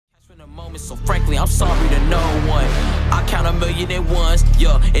a moment, so frankly, I'm sorry to no one. I count a million at once,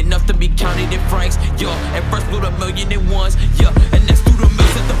 yeah, enough to be counted in francs, yeah. And first blew a million at once, yeah, and next threw the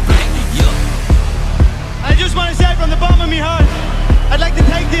mills at the bank, yeah. I just want to say from the bottom of my heart, I'd like to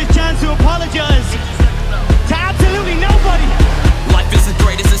take this chance to apologize to absolutely nobody. Life is as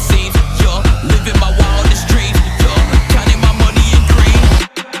great as it seems, yeah. Living my wildest dreams, yeah. Counting my money in green.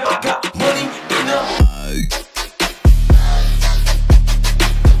 I got money in the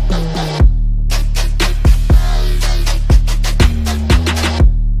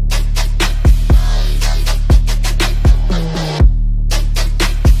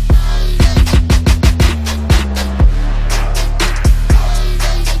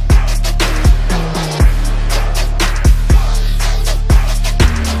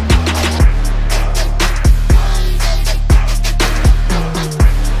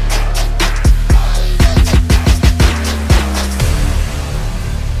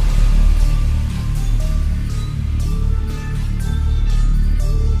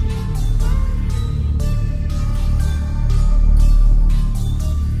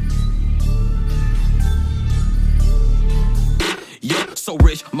so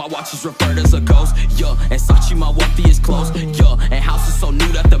rich, my watch is referred as a ghost, yeah. And 𝗙𝗂𝗃𝗃 my wealthy is close, yeah. And house is so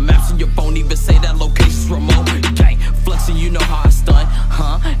new that the maps in your phone even say that location's remote. Gang, flexing, you know how I stunt,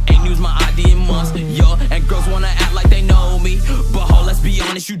 huh? Ain't used my ID in months, yeah. And girls wanna act like they know me, but ho, let's be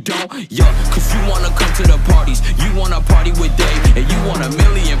honest, you don't, yeah. Cause you wanna come to the parties, you wanna party with Dave, and you want a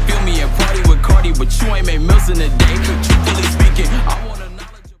million, feel me, and party with Cardi, but you ain't made meals in a day. Truthfully speaking, I want a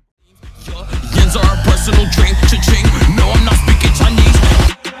knowledge of yeah. Yens are a personal dream, cha-ching. No, I'm not speaking Chinese.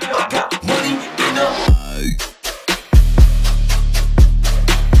 I got money in the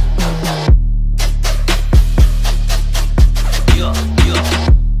yeah, yeah.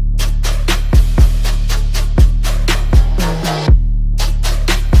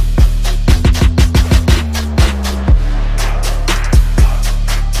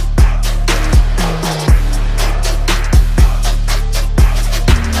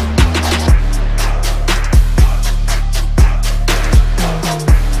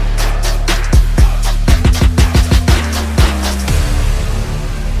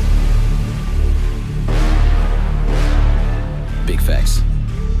 Big facts.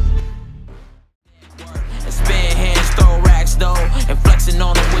 And spin hands, throw racks though, and flexing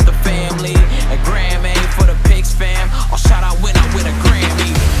on them with the family. A Grammy for the pigs fam. I'll shout out when I win a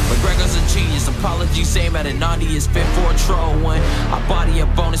Grammy. McGregor's a genius. Apology same at a 𝗕eci is fit for a troll one. I body a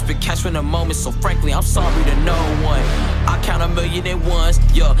bonus, but catch in a moment. So frankly, I'm sorry to no one. I count a million at once,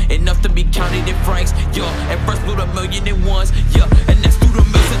 yeah. Enough to be counted in francs, yeah. And first blew a million at once, yeah. And next threw the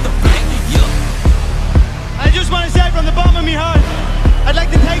mills at the bank, yeah. I just want to say from the bottom of my heart, I'd like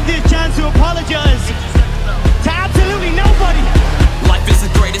to take this chance to apologize to absolutely nobody.